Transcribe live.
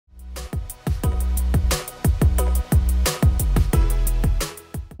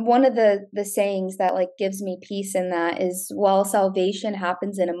one of the sayings that like gives me peace in that is while salvation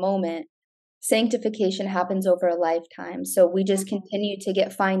happens in a moment, sanctification happens over a lifetime. So we just continue to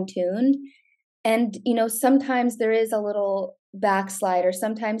get fine-tuned. And, sometimes there is a little backslide, or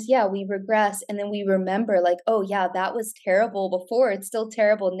sometimes, yeah, we regress and then we remember, like, oh, yeah, that was terrible before. It's still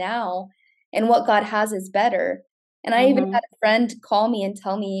terrible now. And what God has is better. And I even Mm-hmm. had a friend call me and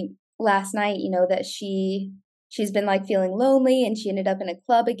tell me last night, that she's been like feeling lonely and she ended up in a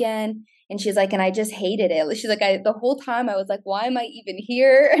club again. And she's like, and I just hated it. She's like, the whole time I was like, why am I even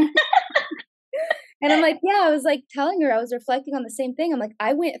here? And I'm like, yeah, I was like telling her, I was reflecting on the same thing. I'm like,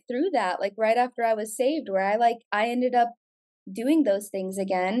 I went through that like right after I was saved, where I ended up doing those things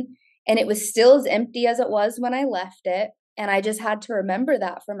again. And it was still as empty as it was when I left it. And I just had to remember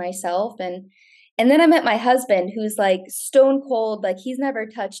that for myself. And then I met my husband, who's like stone cold, like he's never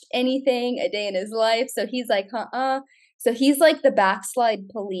touched anything a day in his life. So he's like, So he's like the backslide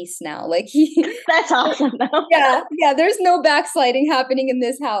police now. Like That's awesome, though. yeah, yeah, there's no backsliding happening in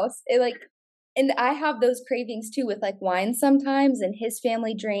this house. And I have those cravings too with like wine sometimes, and his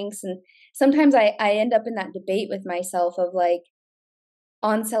family drinks. And sometimes I end up in that debate with myself of like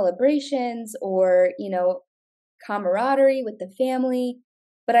on celebrations or, camaraderie with the family.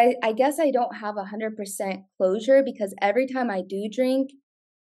 But I guess I don't have 100% closure, because every time I do drink,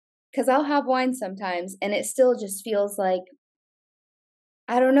 because I'll have wine sometimes and it still just feels like,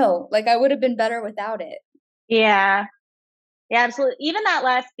 I don't know, like I would have been better without it. Yeah. Yeah, absolutely. Even that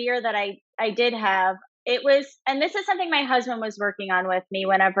last beer that I did have, it was, and this is something my husband was working on with me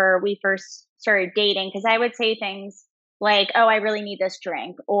whenever we first started dating, because I would say things like, "Oh, I really need this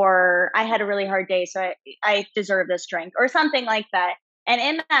drink," or "I had a really hard day, so I deserve this drink," or something like that. And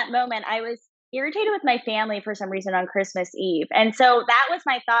in that moment, I was irritated with my family for some reason on Christmas Eve, and so that was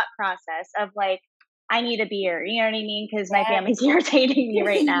my thought process of like, I need a beer. You know what I mean? Because my Yeah. family's irritating me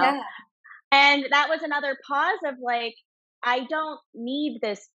right now. Yeah. And that was another pause of like, I don't need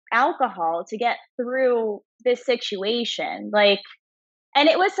this alcohol to get through this situation. Like, and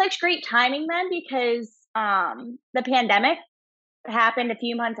it was such great timing then because the pandemic happened a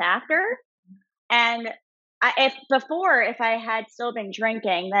few months after. And if I had still been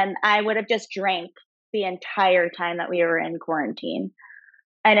drinking, then I would have just drank the entire time that we were in quarantine.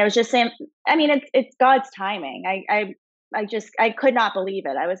 And it was just same. I mean, it's God's timing. I could not believe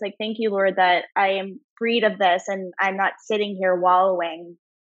it. I was like, thank you, Lord, that I am freed of this and I'm not sitting here wallowing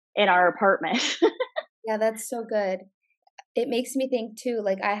in our apartment. Yeah, that's so good. It makes me think too,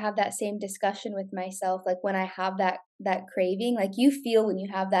 like I have that same discussion with myself, like when I have that craving, like you feel when you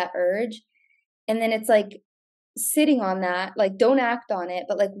have that urge, and then it's like sitting on that, like don't act on it,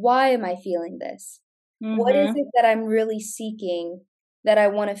 but like why am I feeling this? What is Mhm. it that I'm really seeking that I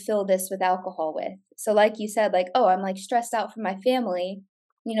want to fill this with alcohol with? So like you said, like, oh, I'm like stressed out for my family.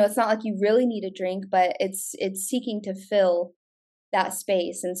 It's not like you really need a drink, but it's seeking to fill that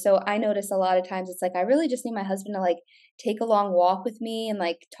space. And so I notice a lot of times it's like I really just need my husband to like take a long walk with me and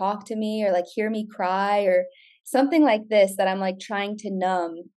like talk to me, or like hear me cry or something like this, that I'm like trying to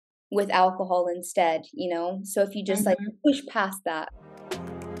numb with alcohol instead. So if you just like Mhm. push past that.